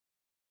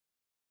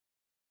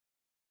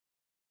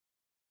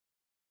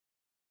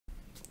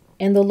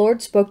And the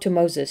Lord spoke to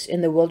Moses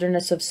in the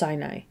wilderness of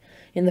Sinai,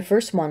 in the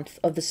 1st month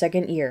of the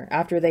 2nd year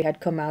after they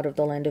had come out of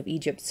the land of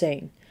Egypt,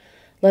 saying,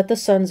 Let the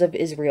sons of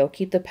Israel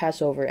keep the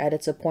Passover at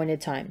its appointed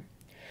time.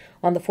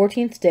 On the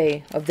 14th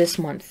day of this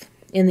month,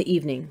 in the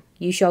evening,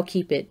 ye shall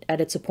keep it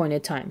at its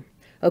appointed time,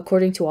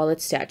 according to all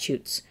its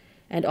statutes,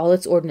 and all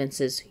its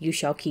ordinances you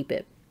shall keep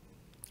it.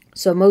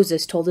 So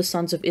Moses told the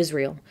sons of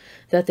Israel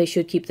that they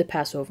should keep the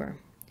Passover.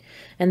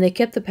 And they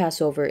kept the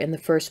Passover in the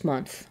 1st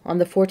month, on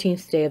the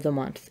 14th day of the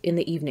month, in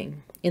the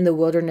evening, in the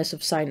wilderness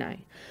of Sinai,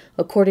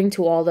 according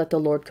to all that the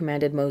Lord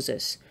commanded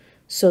Moses.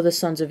 So the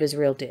sons of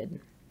Israel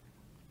did.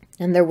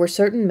 And there were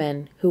certain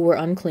men who were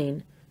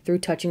unclean through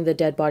touching the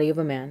dead body of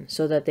a man,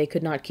 so that they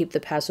could not keep the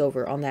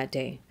Passover on that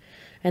day.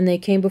 And they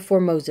came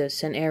before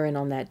Moses and Aaron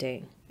on that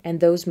day. And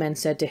those men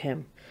said to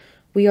him,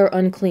 We are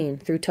unclean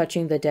through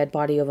touching the dead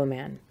body of a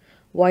man.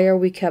 Why are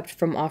we kept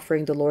from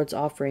offering the Lord's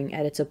offering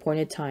at its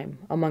appointed time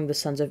among the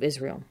sons of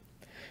Israel?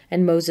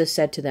 And Moses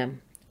said to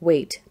them,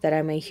 Wait, that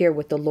I may hear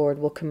what the Lord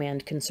will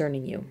command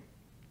concerning you.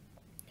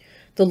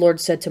 The Lord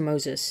said to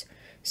Moses,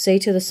 Say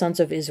to the sons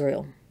of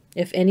Israel,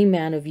 If any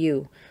man of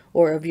you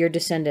or of your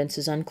descendants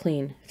is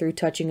unclean through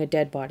touching a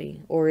dead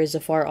body, or is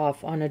afar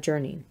off on a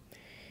journey,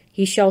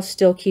 he shall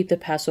still keep the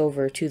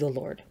Passover to the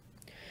Lord.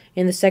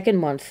 In the 2nd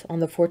month,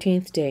 on the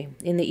 14th day,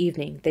 in the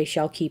evening, they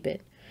shall keep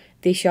it.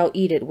 They shall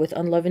eat it with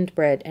unleavened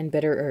bread and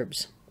bitter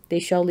herbs. They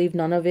shall leave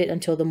none of it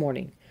until the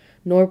morning,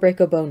 nor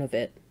break a bone of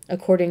it.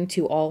 According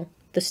to all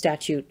the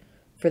statute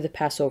for the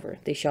Passover,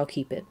 they shall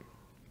keep it.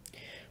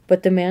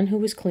 But the man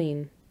who is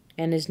clean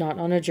and is not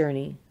on a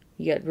journey,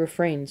 yet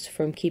refrains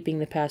from keeping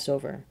the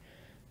Passover,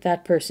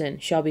 that person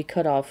shall be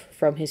cut off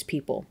from his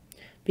people,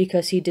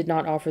 because he did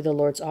not offer the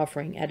Lord's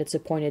offering at its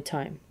appointed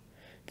time.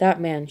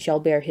 That man shall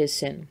bear his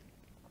sin.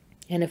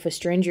 And if a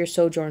stranger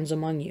sojourns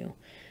among you,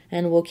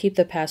 and will keep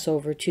the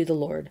Passover to the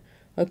Lord,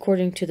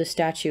 according to the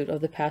statute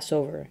of the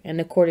Passover, and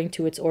according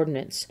to its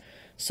ordinance,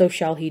 so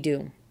shall he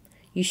do.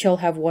 You shall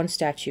have one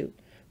statute,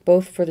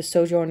 both for the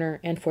sojourner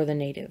and for the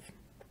native.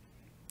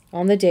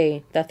 On the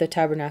day that the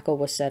tabernacle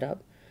was set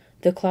up,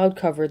 the cloud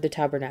covered the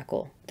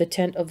tabernacle, the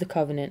tent of the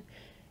covenant,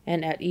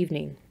 and at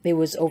evening it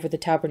was over the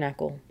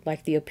tabernacle,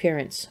 like the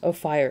appearance of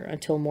fire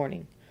until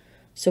morning.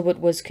 So it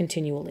was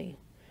continually.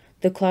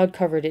 The cloud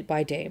covered it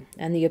by day,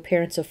 and the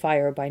appearance of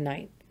fire by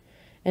night.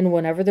 And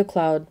whenever the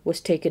cloud was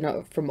taken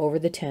up from over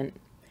the tent,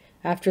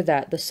 after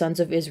that the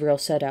sons of Israel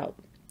set out,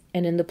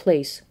 and in the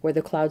place where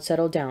the cloud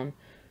settled down,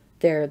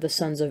 there the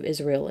sons of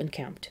Israel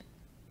encamped.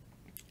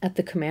 At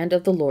the command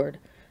of the Lord,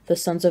 the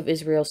sons of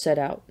Israel set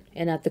out,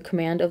 and at the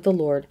command of the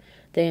Lord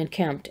they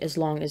encamped as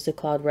long as the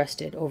cloud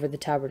rested over the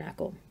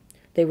tabernacle.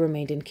 They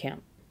remained in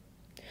camp.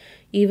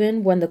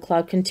 Even when the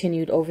cloud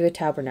continued over the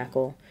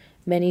tabernacle,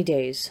 many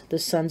days the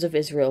sons of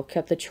Israel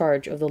kept the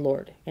charge of the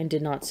Lord, and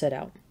did not set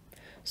out.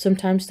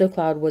 Sometimes the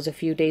cloud was a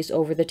few days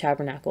over the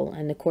tabernacle,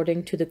 and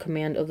according to the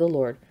command of the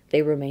Lord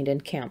they remained in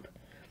camp.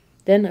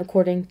 Then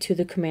according to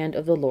the command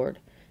of the Lord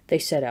they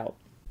set out.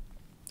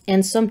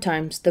 And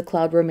sometimes the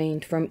cloud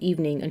remained from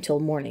evening until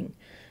morning,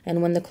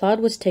 and when the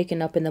cloud was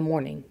taken up in the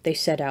morning they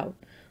set out.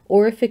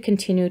 Or if it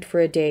continued for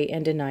a day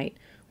and a night,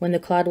 when the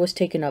cloud was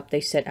taken up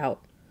they set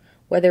out.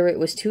 Whether it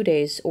was 2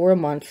 days, or a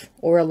month,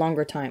 or a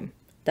longer time,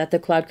 that the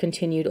cloud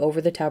continued over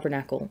the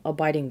tabernacle,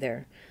 abiding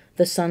there,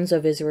 the sons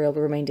of Israel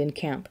remained in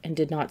camp, and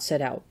did not set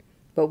out.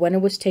 But when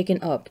it was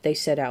taken up, they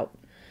set out.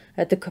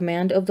 At the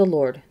command of the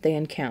Lord they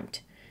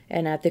encamped,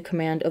 and at the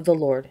command of the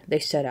Lord they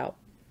set out.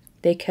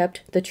 They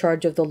kept the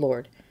charge of the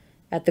Lord,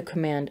 at the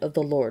command of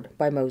the Lord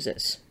by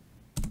Moses.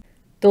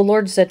 The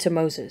Lord said to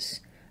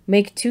Moses,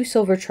 Make 2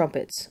 silver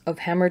trumpets, of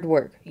hammered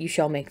work you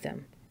shall make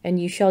them,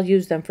 and you shall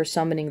use them for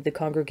summoning the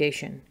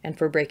congregation, and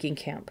for breaking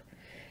camp.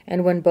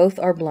 And when both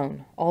are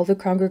blown, all the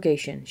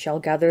congregation shall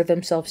gather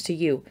themselves to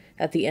you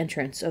at the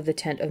entrance of the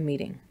tent of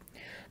meeting.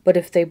 But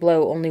if they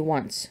blow only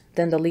once,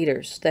 then the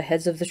leaders, the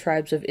heads of the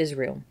tribes of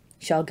Israel,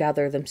 shall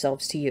gather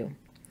themselves to you.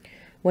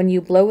 When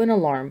you blow an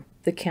alarm,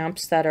 the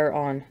camps that are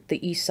on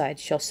the east side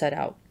shall set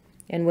out.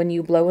 And when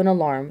you blow an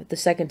alarm the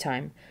 2nd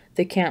time,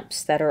 the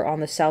camps that are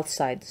on the south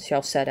side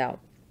shall set out.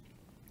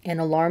 An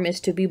alarm is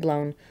to be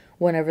blown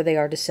whenever they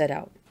are to set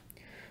out.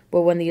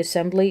 But when the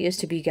assembly is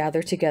to be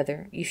gathered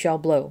together, you shall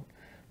blow,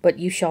 but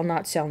you shall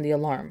not sound the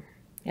alarm.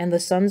 And the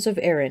sons of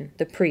Aaron,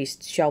 the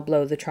priests, shall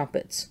blow the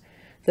trumpets.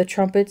 The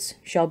trumpets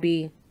shall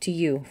be to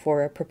you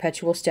for a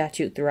perpetual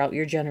statute throughout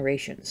your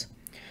generations.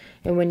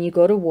 And when you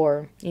go to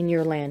war in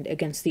your land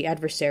against the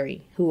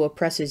adversary who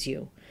oppresses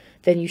you,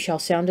 then you shall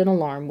sound an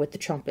alarm with the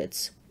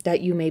trumpets, that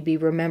you may be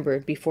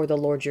remembered before the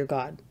Lord your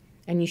God,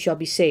 and you shall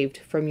be saved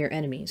from your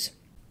enemies.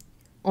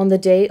 On the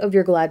day of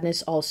your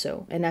gladness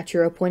also, and at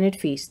your appointed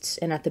feasts,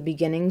 and at the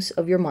beginnings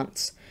of your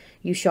months,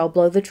 you shall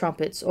blow the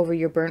trumpets over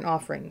your burnt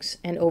offerings,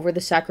 and over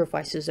the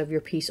sacrifices of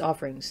your peace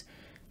offerings.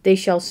 They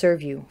shall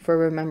serve you for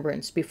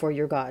remembrance before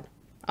your God.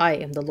 I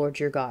am the Lord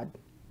your God.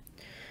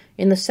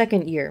 In the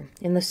 2nd year,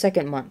 in the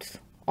 2nd month,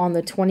 on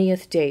the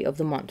 20th day of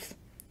the month,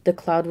 the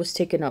cloud was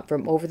taken up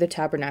from over the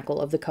tabernacle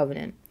of the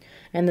covenant,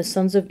 and the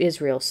sons of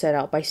Israel set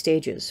out by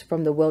stages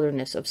from the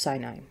wilderness of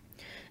Sinai.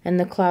 and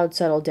the cloud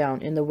settled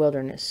down in the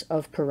wilderness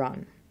of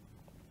Paran.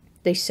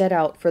 They set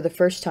out for the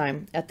first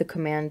time at the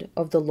command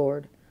of the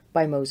Lord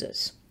by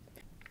Moses.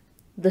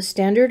 The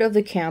standard of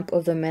the camp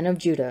of the men of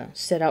Judah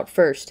set out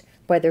first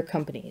by their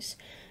companies,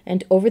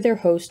 and over their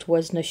host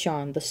was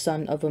Nahshon the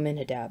son of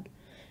Amminadab,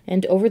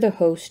 and over the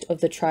host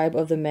of the tribe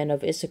of the men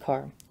of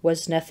Issachar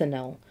was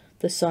Nethanel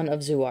the son of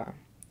Zuar,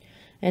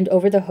 and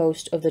over the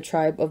host of the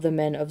tribe of the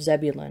men of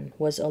Zebulun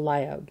was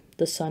Eliab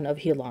the son of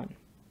Helon.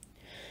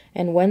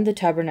 And when the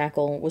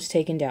tabernacle was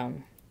taken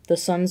down, the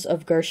sons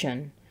of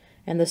Gershon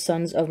and the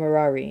sons of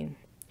Merari,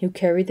 who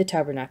carried the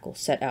tabernacle,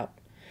 set out,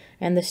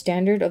 and the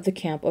standard of the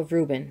camp of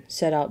Reuben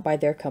set out by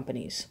their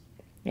companies,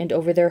 and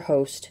over their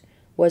host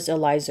was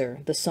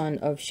Elizur the son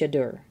of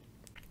Shedeur.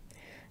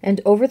 And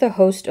over the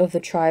host of the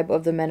tribe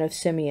of the men of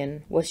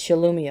Simeon was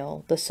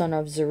Shelumiel the son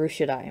of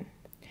Zerushadai,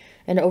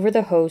 and over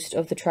the host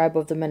of the tribe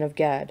of the men of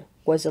Gad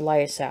was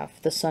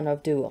Eliasaph the son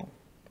of Deuel.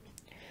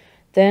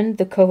 Then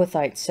the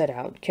Kohathites set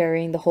out,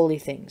 carrying the holy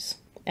things,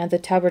 and the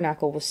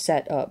tabernacle was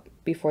set up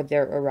before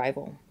their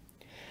arrival.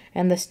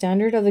 And the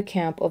standard of the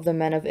camp of the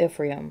men of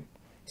Ephraim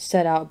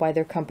set out by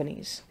their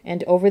companies,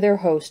 and over their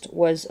host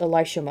was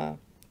Elishama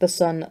the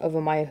son of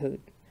Ammihud.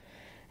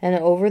 And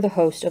over the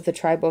host of the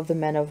tribe of the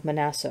men of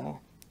Manasseh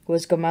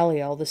was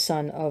Gamaliel the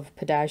son of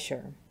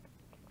Pedashur.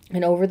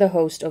 And over the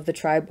host of the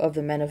tribe of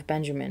the men of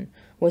Benjamin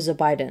was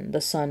Abidan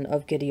the son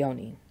of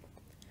Gideoni.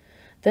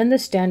 Then the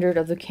standard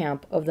of the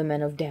camp of the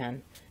men of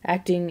Dan,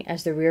 acting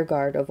as the rear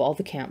guard of all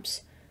the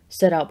camps,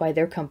 set out by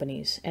their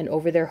companies, and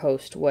over their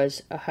host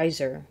was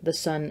Ahiezer the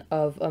son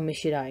of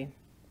Ammishaddai.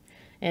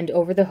 And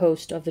over the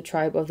host of the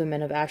tribe of the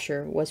men of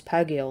Asher was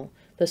Pagiel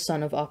the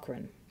son of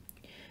Ochran.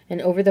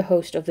 And over the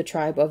host of the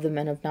tribe of the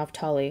men of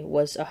Naphtali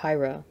was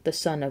Ahira the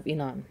son of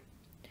Enan.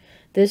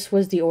 This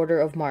was the order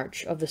of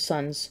march of the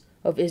sons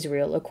of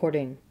Israel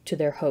according to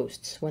their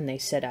hosts when they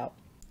set out.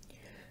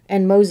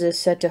 And Moses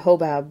said to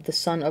Hobab the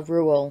son of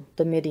Reuel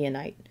the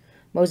Midianite,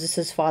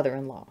 Moses'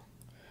 father-in-law,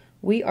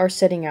 We are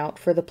setting out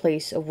for the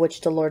place of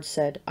which the Lord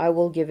said, I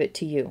will give it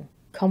to you.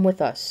 Come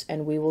with us,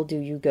 and we will do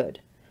you good.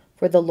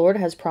 For the Lord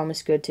has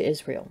promised good to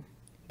Israel.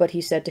 But he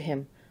said to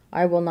him,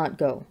 I will not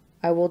go.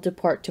 I will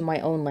depart to my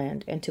own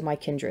land and to my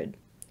kindred.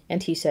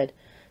 And he said,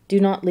 Do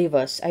not leave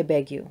us, I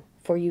beg you,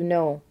 for you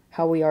know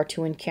how we are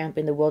to encamp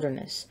in the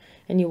wilderness,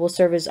 and you will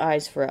serve as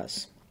eyes for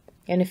us.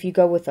 And if you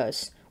go with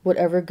us,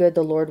 whatever good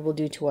the Lord will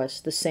do to us,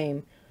 the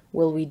same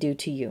will we do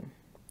to you.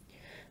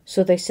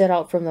 So they set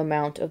out from the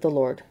mount of the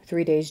Lord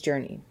 3 days'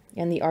 journey,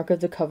 and the ark of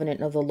the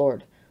covenant of the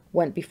Lord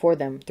went before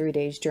them 3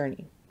 days'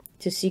 journey,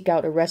 to seek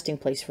out a resting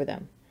place for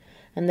them.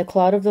 And the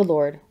cloud of the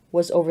Lord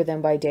was over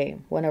them by day,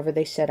 whenever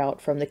they set out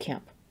from the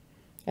camp.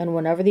 And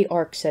whenever the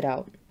ark set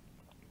out,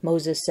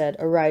 Moses said,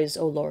 Arise,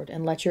 O Lord,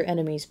 and let your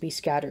enemies be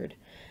scattered,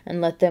 and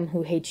let them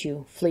who hate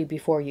you flee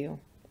before you.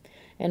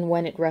 And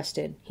when it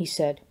rested, he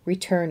said,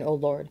 Return, O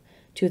Lord,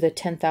 to the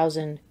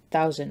 10,000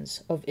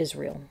 thousands of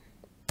Israel.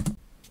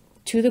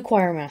 To the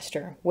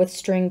choirmaster, with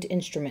stringed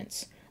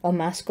instruments, a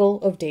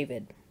maskil of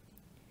David.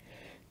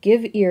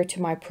 Give ear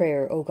to my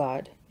prayer, O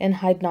God, and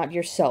hide not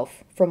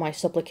yourself from my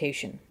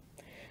supplication.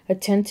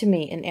 Attend to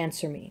me and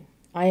answer me.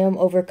 I am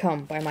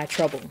overcome by my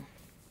trouble.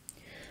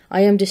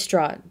 I am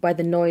distraught by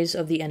the noise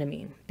of the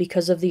enemy,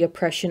 because of the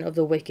oppression of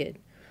the wicked,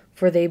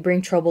 for they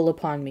bring trouble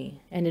upon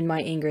me, and in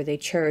my anger they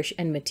cherish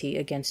enmity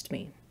against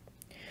me.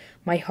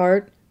 My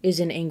heart is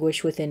in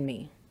anguish within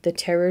me. The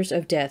terrors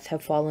of death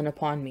have fallen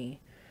upon me.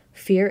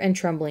 Fear and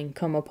trembling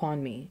come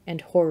upon me,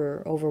 and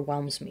horror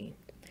overwhelms me.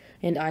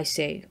 And I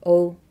say,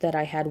 Oh, that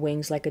I had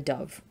wings like a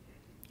dove.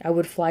 I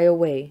would fly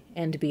away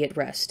and be at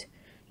rest.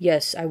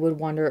 Yes, I would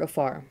wander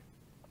afar.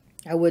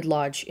 I would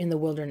lodge in the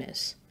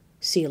wilderness.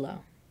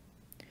 Selah.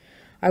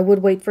 I would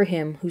wait for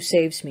him who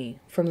saves me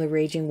from the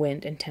raging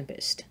wind and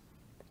tempest.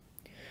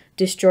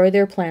 Destroy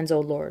their plans, O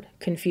Lord,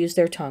 confuse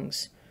their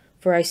tongues,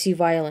 for I see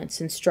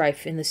violence and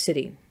strife in the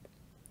city.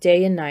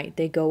 Day and night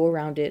they go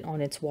around it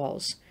on its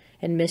walls,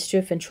 and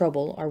mischief and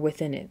trouble are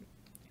within it.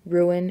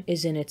 Ruin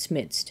is in its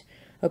midst.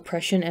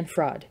 Oppression and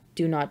fraud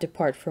do not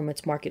depart from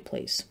its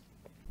marketplace.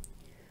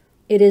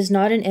 It is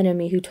not an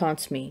enemy who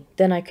taunts me,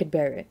 then I could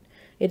bear it.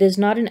 It is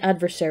not an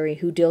adversary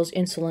who deals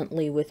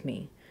insolently with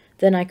me,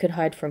 then I could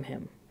hide from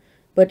him.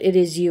 But it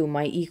is you,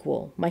 my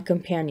equal, my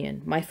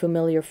companion, my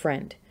familiar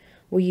friend.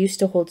 We used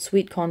to hold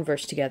sweet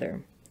converse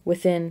together.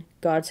 Within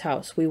God's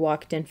house we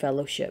walked in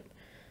fellowship.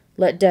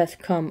 Let death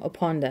come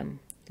upon them.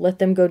 Let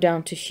them go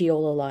down to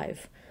Sheol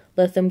alive.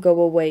 Let them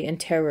go away in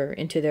terror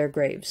into their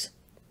graves.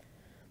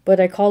 But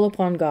I call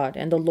upon God,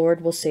 and the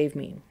Lord will save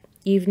me.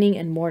 Evening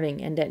and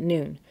morning and at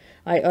noon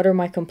I utter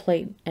my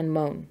complaint and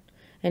moan,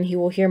 and he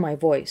will hear my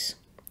voice.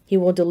 He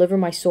will deliver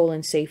my soul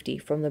in safety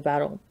from the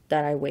battle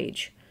that I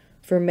wage,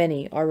 for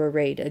many are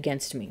arrayed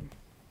against me.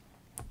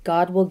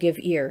 God will give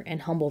ear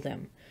and humble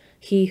them,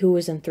 he who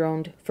is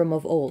enthroned from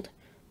of old,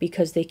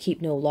 because they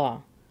keep no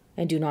law,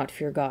 and do not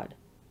fear God.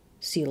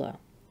 Selah.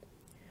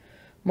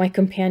 My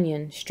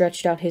companion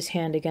stretched out his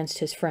hand against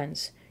his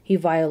friends. He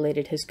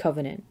violated his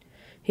covenant.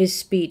 His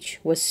speech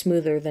was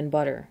smoother than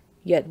butter,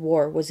 yet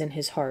war was in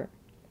his heart.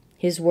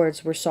 His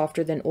words were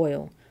softer than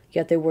oil,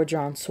 yet they were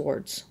drawn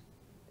swords.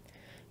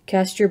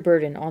 Cast your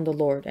burden on the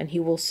Lord, and he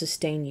will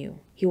sustain you.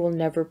 He will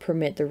never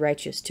permit the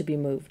righteous to be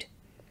moved.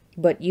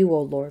 But you,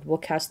 O Lord, will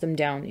cast them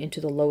down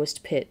into the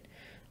lowest pit.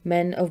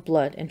 Men of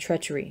blood and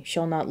treachery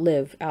shall not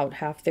live out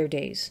half their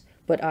days,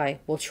 but I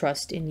will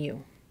trust in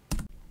you.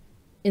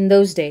 In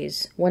those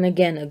days, when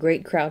again a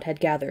great crowd had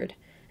gathered,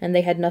 and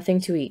they had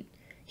nothing to eat,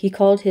 he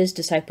called his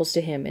disciples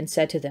to him and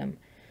said to them,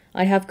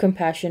 I have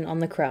compassion on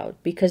the crowd,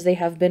 because they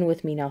have been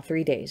with me now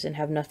 3 days and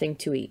have nothing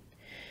to eat.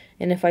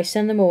 And if I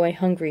send them away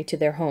hungry to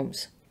their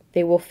homes,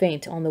 they will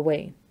faint on the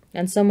way,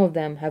 and some of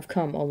them have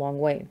come a long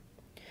way.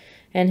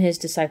 And his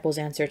disciples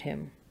answered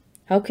him,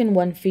 How can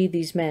one feed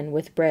these men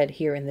with bread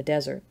here in the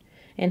desert?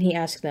 And he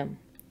asked them,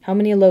 How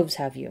many loaves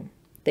have you?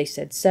 They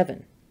said,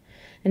 7.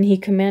 And he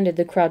commanded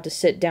the crowd to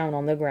sit down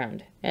on the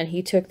ground. And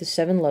he took the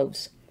 7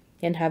 loaves,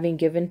 and having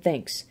given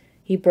thanks,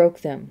 he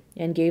broke them,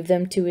 and gave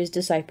them to his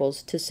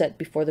disciples to set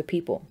before the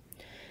people.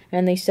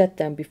 And they set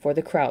them before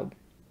the crowd.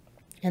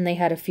 And they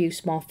had a few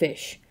small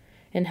fish,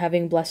 and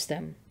having blessed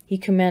them, he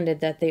commanded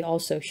that they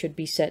also should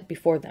be set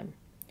before them.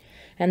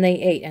 And they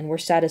ate and were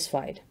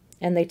satisfied.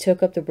 And they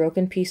took up the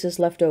broken pieces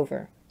left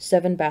over,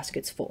 7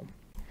 baskets full.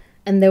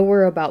 And there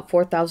were about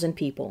 4,000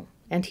 people.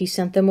 And he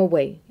sent them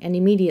away, and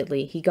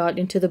immediately he got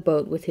into the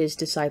boat with his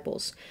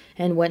disciples,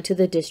 and went to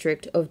the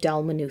district of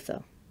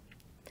Dalmanutha.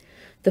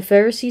 The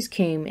Pharisees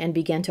came and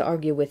began to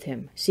argue with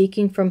him,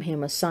 seeking from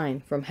him a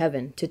sign from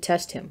heaven to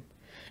test him.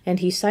 And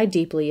he sighed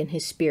deeply in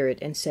his spirit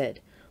and said,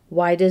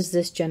 Why does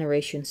this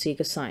generation seek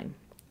a sign?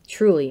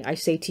 Truly, I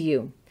say to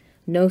you,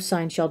 no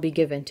sign shall be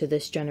given to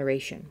this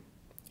generation.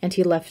 And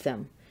he left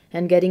them,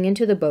 and getting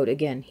into the boat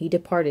again, he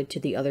departed to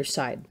the other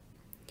side.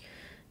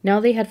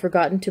 Now they had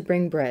forgotten to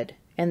bring bread,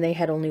 and they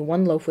had only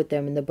 1 loaf with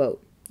them in the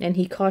boat. And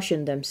he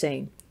cautioned them,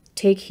 saying,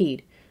 Take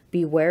heed,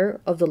 beware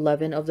of the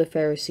leaven of the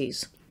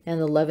Pharisees, and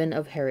the leaven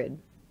of Herod.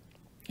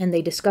 And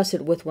they discussed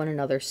it with one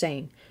another,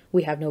 saying,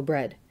 We have no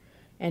bread.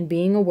 And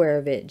being aware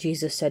of it,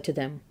 Jesus said to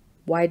them,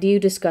 Why do you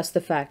discuss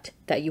the fact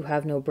that you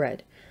have no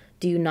bread?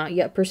 Do you not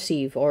yet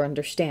perceive or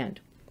understand?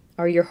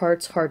 Are your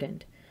hearts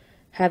hardened?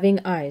 Having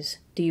eyes,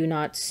 do you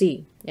not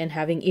see? And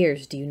having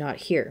ears, do you not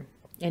hear?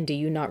 And do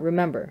you not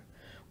remember?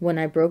 When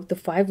I broke the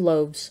 5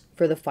 loaves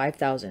for the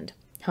 5,000,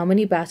 how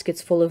many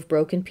baskets full of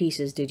broken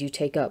pieces did you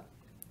take up?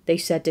 They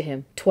said to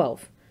him,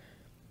 12.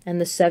 And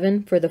the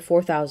 7 for the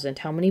 4,000,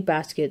 how many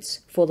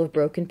baskets full of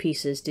broken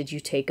pieces did you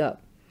take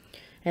up?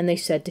 And they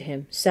said to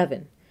him,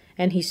 7.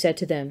 And he said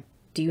to them,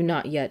 Do you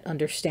not yet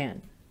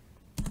understand?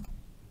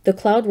 The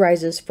cloud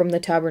rises from the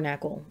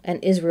tabernacle,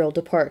 and Israel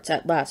departs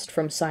at last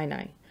from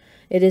Sinai.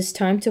 It is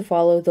time to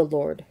follow the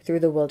Lord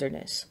through the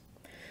wilderness.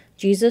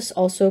 Jesus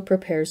also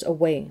prepares a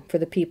way for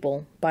the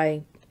people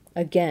by,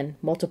 again,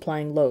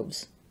 multiplying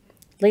loaves.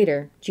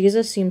 Later,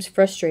 Jesus seems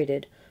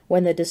frustrated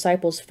when the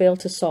disciples fail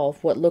to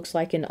solve what looks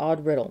like an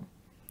odd riddle.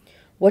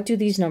 What do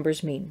these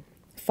numbers mean?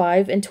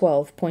 5 and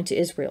 12 point to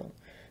Israel,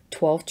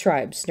 12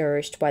 tribes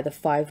nourished by the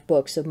 5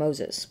 books of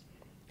Moses.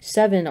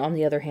 7, on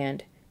the other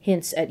hand,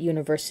 hints at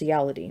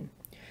universality,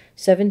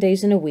 7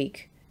 days in a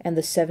week, and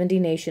the 70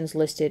 nations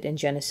listed in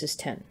Genesis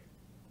 10.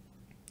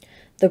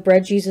 The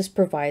bread Jesus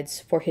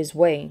provides for his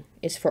way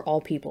is for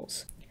all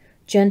peoples.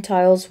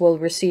 Gentiles will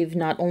receive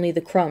not only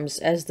the crumbs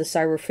as the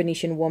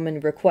Syrophoenician woman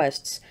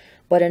requests,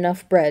 but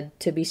enough bread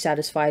to be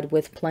satisfied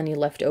with plenty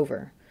left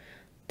over.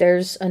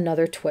 There's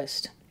another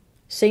twist.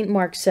 St.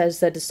 Mark says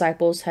the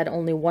disciples had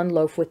only 1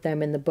 loaf with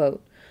them in the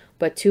boat,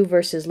 but 2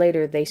 verses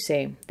later they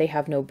say they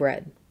have no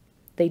bread.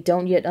 They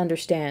don't yet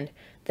understand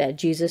that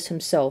Jesus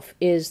himself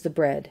is the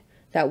bread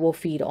that will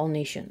feed all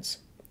nations.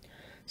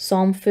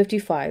 Psalm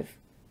 55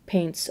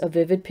 paints a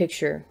vivid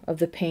picture of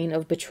the pain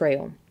of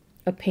betrayal,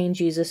 a pain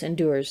Jesus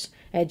endures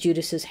at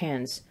Judas's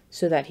hands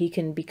so that he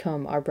can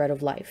become our bread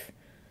of life.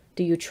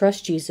 Do you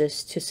trust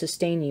Jesus to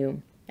sustain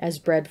you as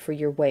bread for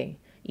your way,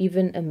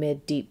 even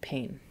amid deep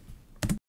pain?